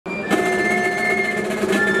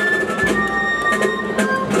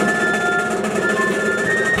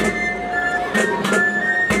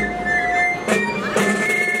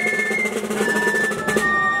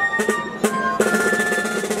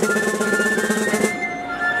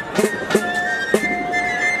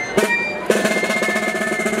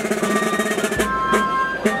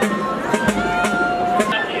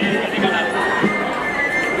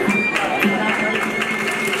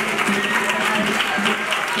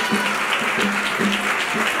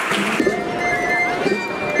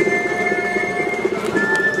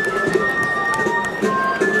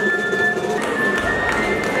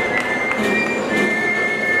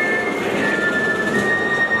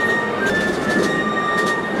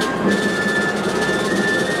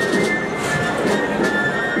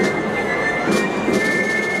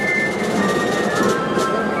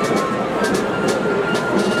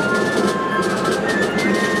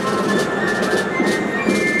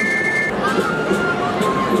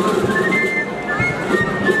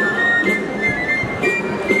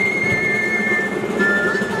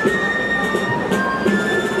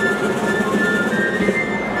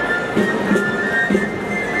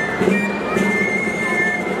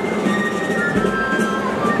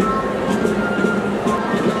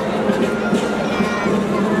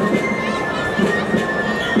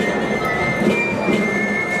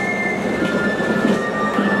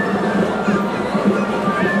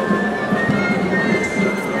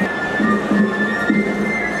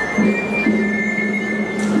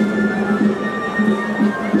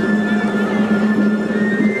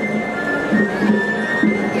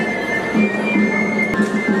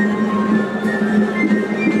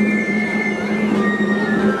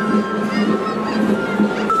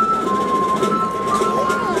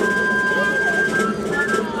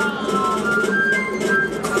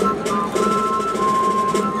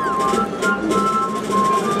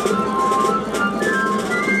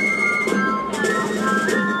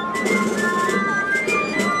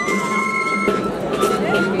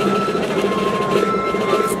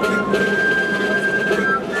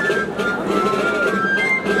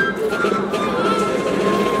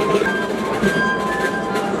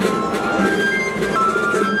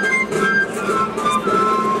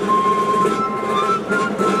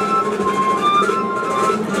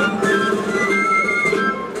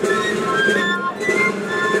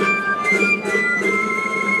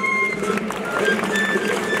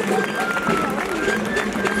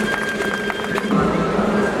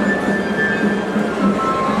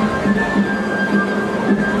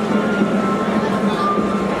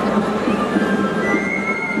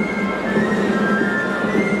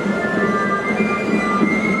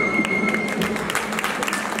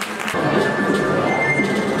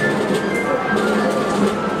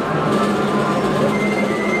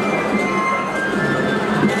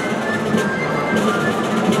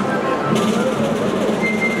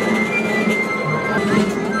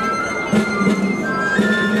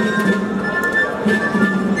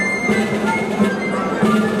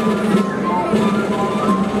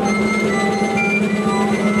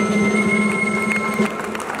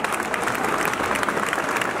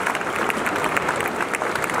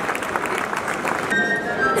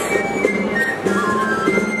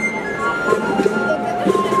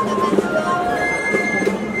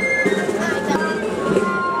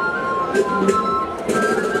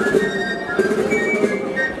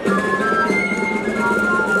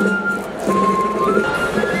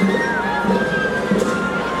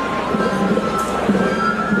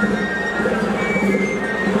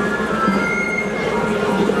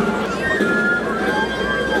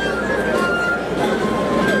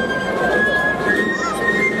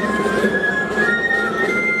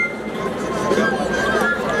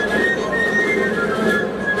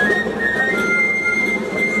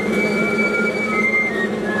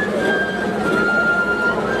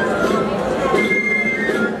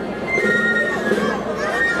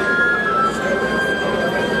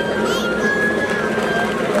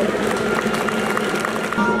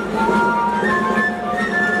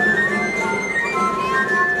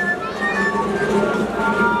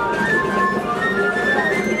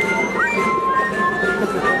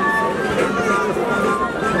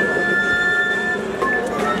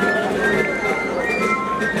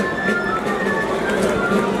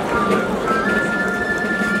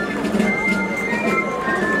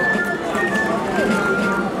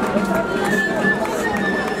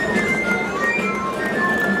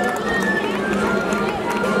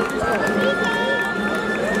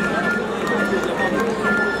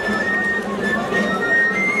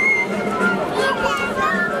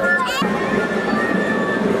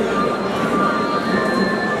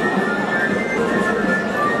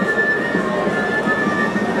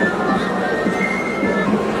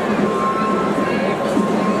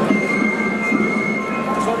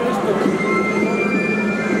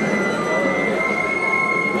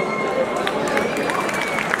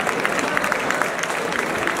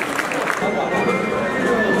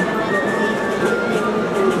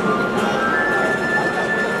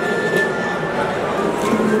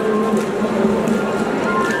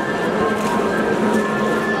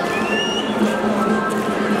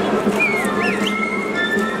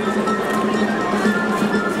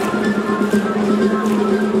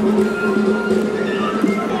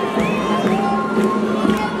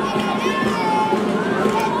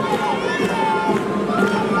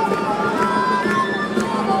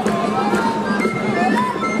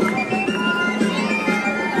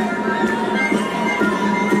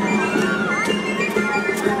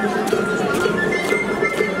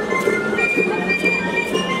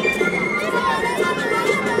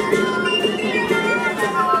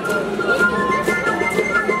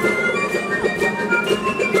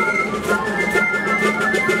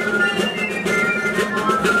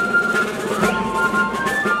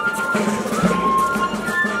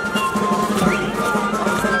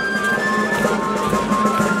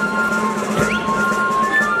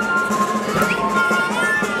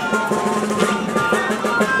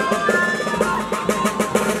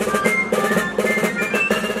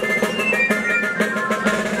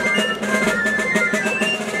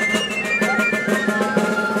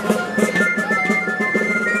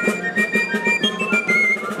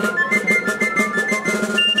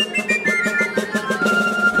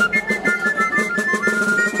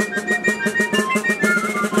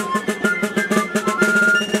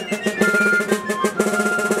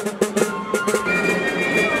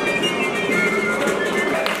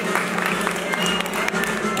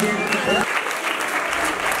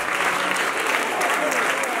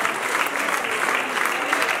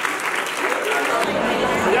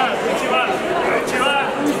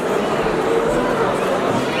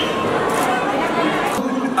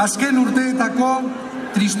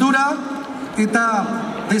tristura eta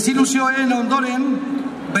desilusioen ondoren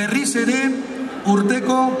berriz ere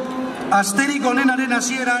urteko asterik onenaren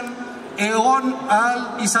hasieran egon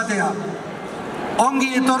ahal izatea.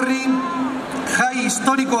 Ongi etorri jai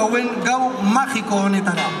historiko hauen gau magiko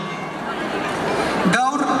honetara.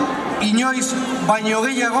 Gaur, inoiz baino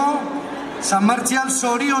gehiago, San Marcial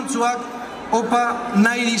zoriontsuak opa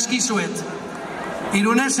nahi dizkizuet.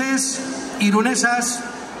 Iruneses, irunesas,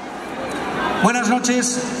 buenas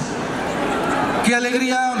noches. Qué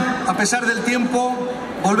alegría, a pesar del tiempo,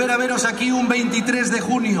 volver a veros aquí un 23 de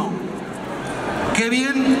junio. Qué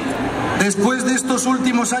bien, después de estos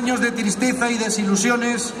últimos años de tristeza y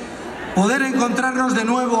desilusiones, poder encontrarnos de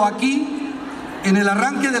nuevo aquí en el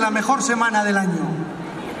arranque de la mejor semana del año.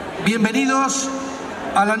 Bienvenidos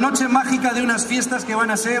a la noche mágica de unas fiestas que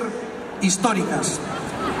van a ser históricas.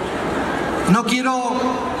 No quiero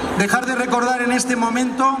dejar de recordar en este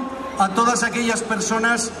momento a todas aquellas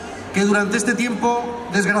personas que durante este tiempo,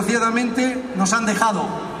 desgraciadamente, nos han dejado.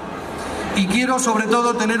 Y quiero, sobre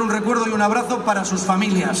todo, tener un recuerdo y un abrazo para sus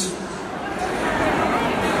familias.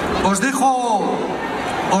 Os dejo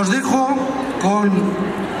con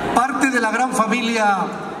parte de la gran familia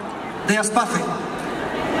de Aspace.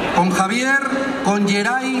 Con Javier, con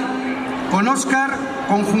Yeray, con Óscar,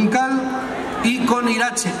 con Juncal y con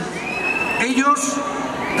Irache. Ellos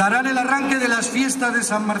darán el arranque de las fiestas de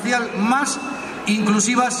San Marcial más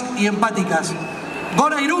inclusivas y empáticas.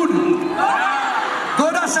 ¡Gora Irún!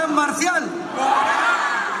 ¡Gora San Marcial!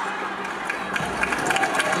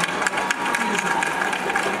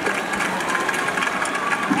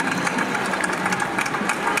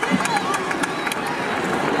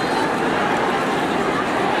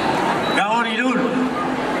 ¡Gabor Irún!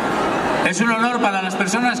 Es un honor para las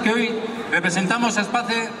personas que hoy representamos a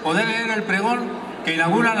Aspace poder leer el pregón que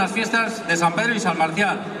inauguran las fiestas de San Pedro y San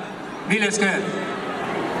Marcial. Diles que,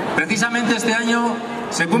 precisamente este año,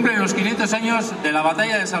 se cumplen los 500 años de la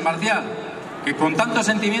batalla de San Marcial, que con tanto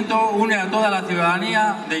sentimiento une a toda la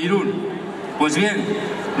ciudadanía de Irún. Pues bien,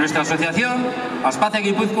 nuestra asociación, Aspace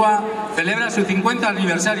Guipúzcoa, celebra su 50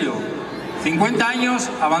 aniversario. 50 años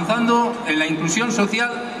avanzando en la inclusión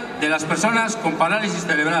social de las personas con parálisis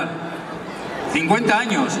cerebral. 50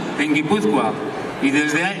 años en Guipúzcoa y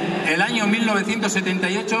desde el año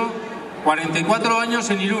 1978, 44 años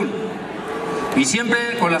en Irún. Y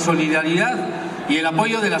siempre con la solidaridad y el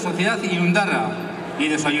apoyo de la sociedad irundarra y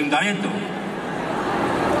de su ayuntamiento.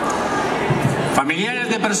 Familiares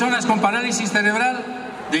de personas con parálisis cerebral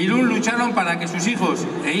de Irún lucharon para que sus hijos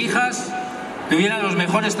e hijas tuvieran los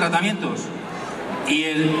mejores tratamientos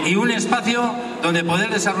y un espacio donde poder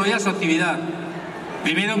desarrollar su actividad.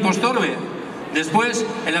 Primero en Costorbe, después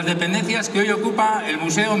en las dependencias que hoy ocupa el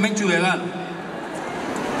Museo Menchu de Gal.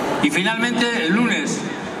 Y finalmente el lunes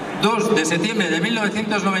 2 de septiembre de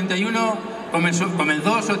 1991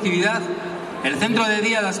 comenzó su actividad el Centro de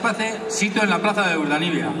Día de Aspace, sito en la plaza de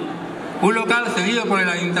Urdanibia, un local cedido por el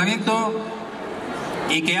ayuntamiento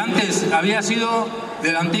y que antes había sido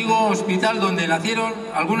del antiguo hospital donde nacieron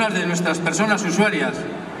algunas de nuestras personas usuarias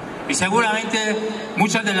y seguramente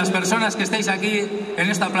muchas de las personas que estáis aquí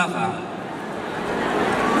en esta plaza.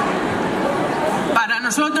 Para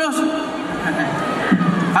nosotros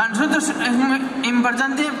es muy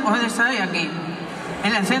importante poder estar hoy aquí,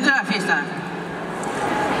 en el centro de la fiesta.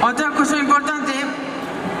 Otra cosa importante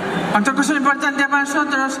para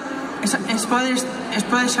nosotros es poder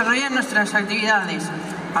desarrollar nuestras actividades,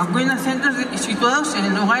 acudiendo a centros situados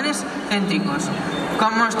en lugares céntricos,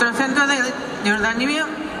 como nuestro centro de Urdanibia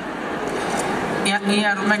y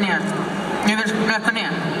Armenia, y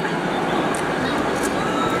Blasconea.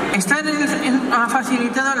 Estar ha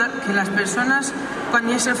facilitado que las personas con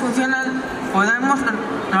IES funcional podamos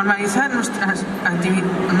normalizar nuestra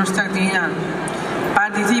actividad,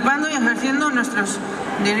 participando y ejerciendo nuestros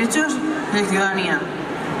derechos de ciudadanía,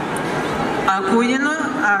 acudiendo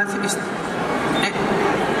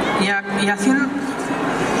y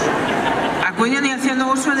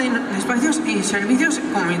haciendo uso de espacios y servicios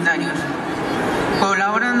comunitarios,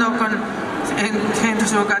 colaborando con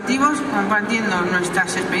centros educativos, compartiendo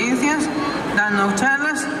nuestras experiencias, dando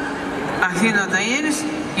charlas, haciendo talleres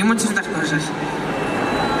y muchas otras cosas.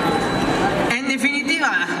 En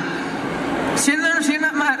definitiva, siendo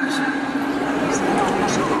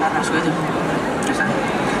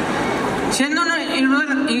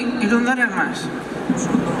irundarras más.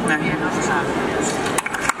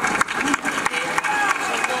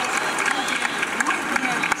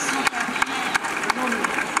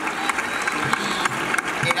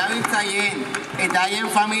 Erabiltzaileen eta haien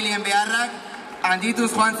familien beharrak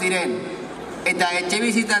handituz joan ziren, eta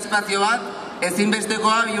etxebizitza espazio bat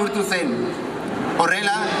ezinbestekoa bihurtu zen.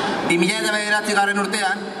 Horrela, 2009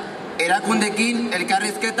 urtean, erakundekin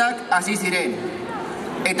elkarrizketak hasi ziren.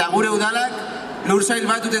 Eta gure udalak lursail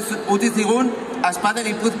bat utzi zigun Aspace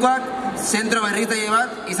Gipuzkoak zentro berritzaile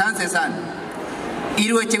bat izan zezan.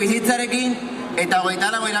 3 etxe bizitzarekin eta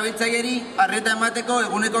 24 erabiltzaileri arreta emateko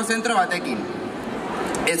eguneko zentro batekin.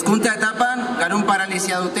 Hezkuntza etapan garun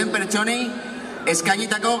paralisia duten pertsonei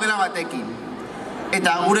eskainitako gela batekin.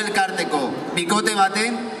 Eta gure elkarteko bikote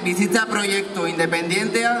baten bizitza proiektu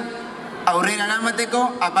independientea aurrera eramateko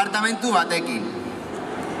apartamentu batekin.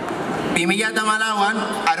 2014an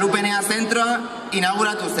Arrupenea zentroa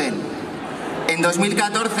inauguratu zen. En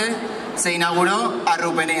 2014 se inauguró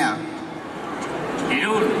Arrupenea.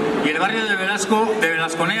 Irún y el barrio de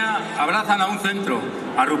Velasconea abrazan a un centro,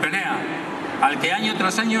 Arrupenea, al que año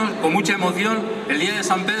tras año, con mucha emoción, el día de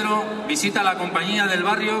San Pedro visita la compañía del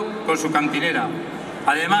barrio con su cantinera.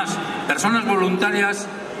 Además, personas voluntarias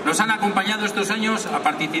nos han acompañado estos años a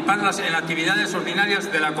participar en actividades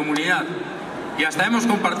ordinarias de la comunidad y hasta hemos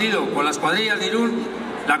compartido con las cuadrillas de Irún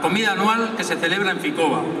la comida anual que se celebra en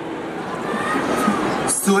Ficoba.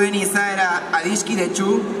 Zuen izaera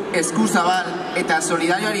adiskidetsu, eskuzabal eta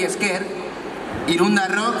solidarioari esker,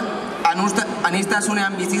 irundarrok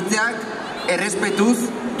aniztasunean bizitzeak errespetuz,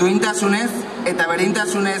 duintasunez eta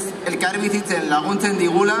berdintasunez elkar bizitzen laguntzen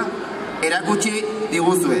digula erakutsi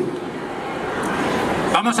diguzue.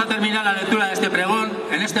 Vamos a terminar la lectura de este pregón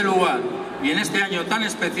en este lugar y en este año tan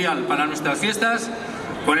especial para nuestras fiestas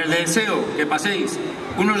con el deseo que paséis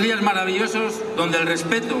unos días maravillosos donde el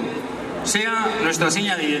respeto sea nuestra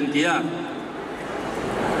seña de identidad.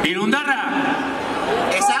 ¡Irundarra!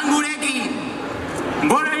 ¡Esan gure